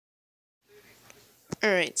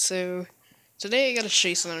Alright, so today I gotta show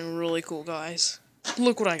you something really cool, guys.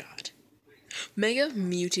 Look what I got. Mega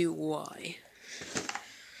Mewtwo Y.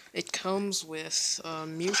 It comes with a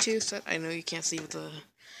Mewtwo set. I know you can't see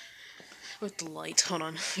with the light. Hold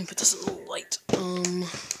on, let me put this in the light.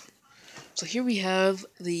 So here we have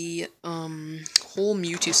the whole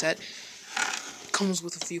Mewtwo set. Comes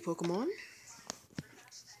with a few Pokemon.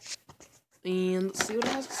 And let's see what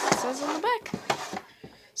it says on the back.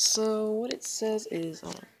 So what it says is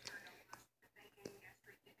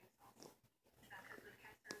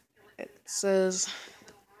it says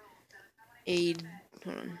a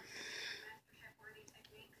hold on.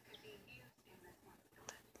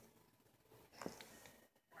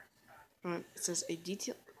 It says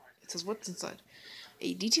It says what's inside.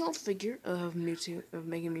 A detailed figure of Mega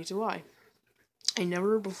Mewtwo Y. I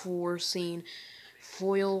never before seen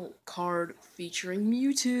foil card featuring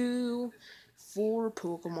Mewtwo, 4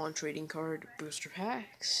 Pokemon trading card booster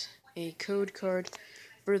packs, a code card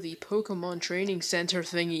for the Pokemon Training Center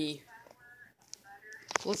thingy.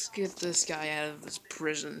 Let's get this guy out of his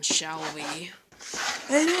prison, shall we?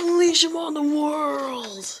 And unleash him on the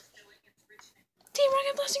world! Team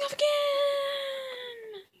Rocket blasting off again!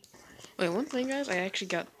 Wait, one thing, guys, I actually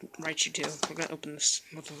got Raichu too. We're gonna open this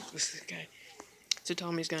with this guy. So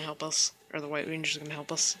Tommy's gonna help us, or the White Ranger's gonna help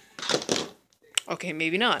us. Okay,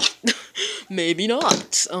 maybe not. Maybe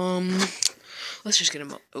not. Let's just get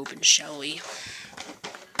him open, shall we?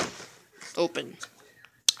 Open.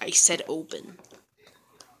 I said open.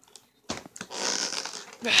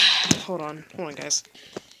 Hold on, guys.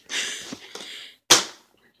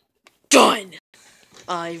 Done!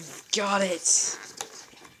 I've got it!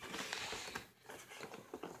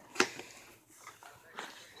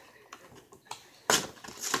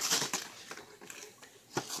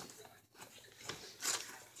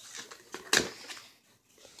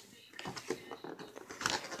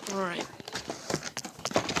 Alright.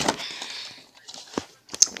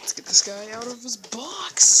 Let's get this guy out of his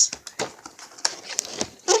box!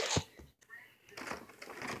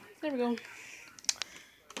 There we go.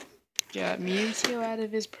 Got Mewtwo out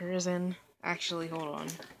of his prison. Actually, hold on.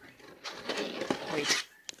 Wait.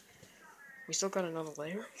 We still got another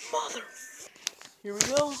layer? Mother! Here we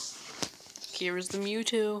go. Here is the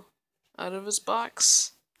Mewtwo out of his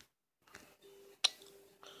box.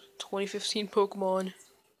 2015 Pokemon.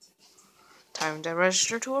 Time to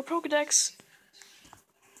register to our Pokedex.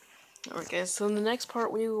 Alright guys, so in the next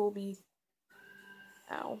part we will be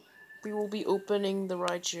opening the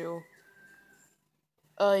Raichu.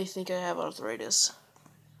 I think I have arthritis.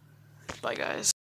 Bye guys.